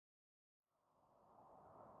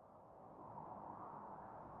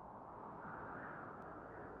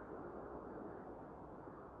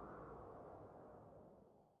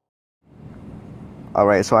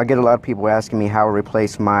Alright, so I get a lot of people asking me how to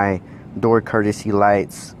replace my door courtesy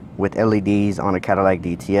lights with LEDs on a Cadillac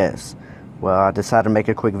DTS. Well, I decided to make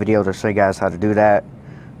a quick video to show you guys how to do that.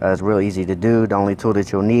 It's real easy to do. The only tool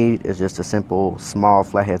that you'll need is just a simple small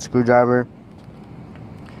flathead screwdriver.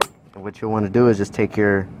 And what you'll want to do is just take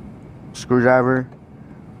your screwdriver,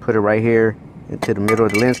 put it right here into the middle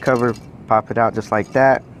of the lens cover, pop it out just like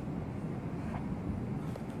that.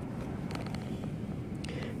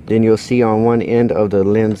 Then you'll see on one end of the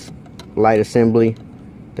lens light assembly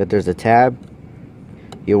that there's a tab.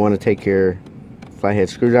 You'll want to take your flathead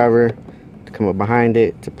screwdriver to come up behind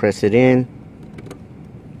it to press it in,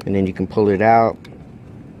 and then you can pull it out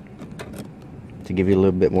to give you a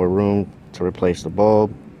little bit more room to replace the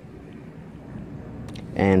bulb.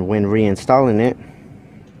 And when reinstalling it,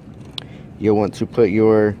 you'll want to put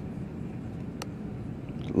your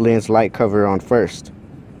lens light cover on first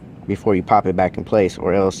before you pop it back in place,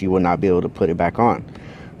 or else you will not be able to put it back on.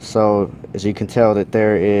 So as you can tell that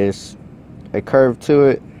there is a curve to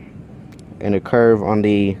it and a curve on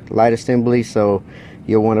the light assembly, so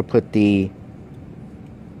you'll want to put the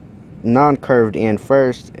non-curved end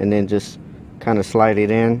first and then just kind of slide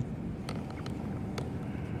it in,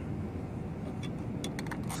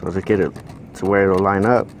 so to get it to where it'll line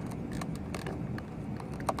up.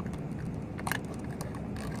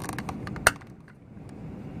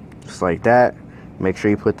 Just like that. Make sure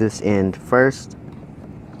you put this end first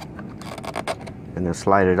and then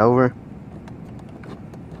slide it over,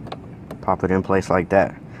 pop it in place like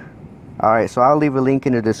that. Alright, so I'll leave a link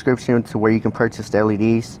in the description to where you can purchase the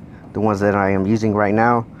LEDs, the ones that I am using right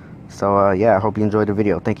now. So yeah, I hope you enjoyed the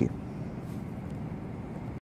video. Thank you.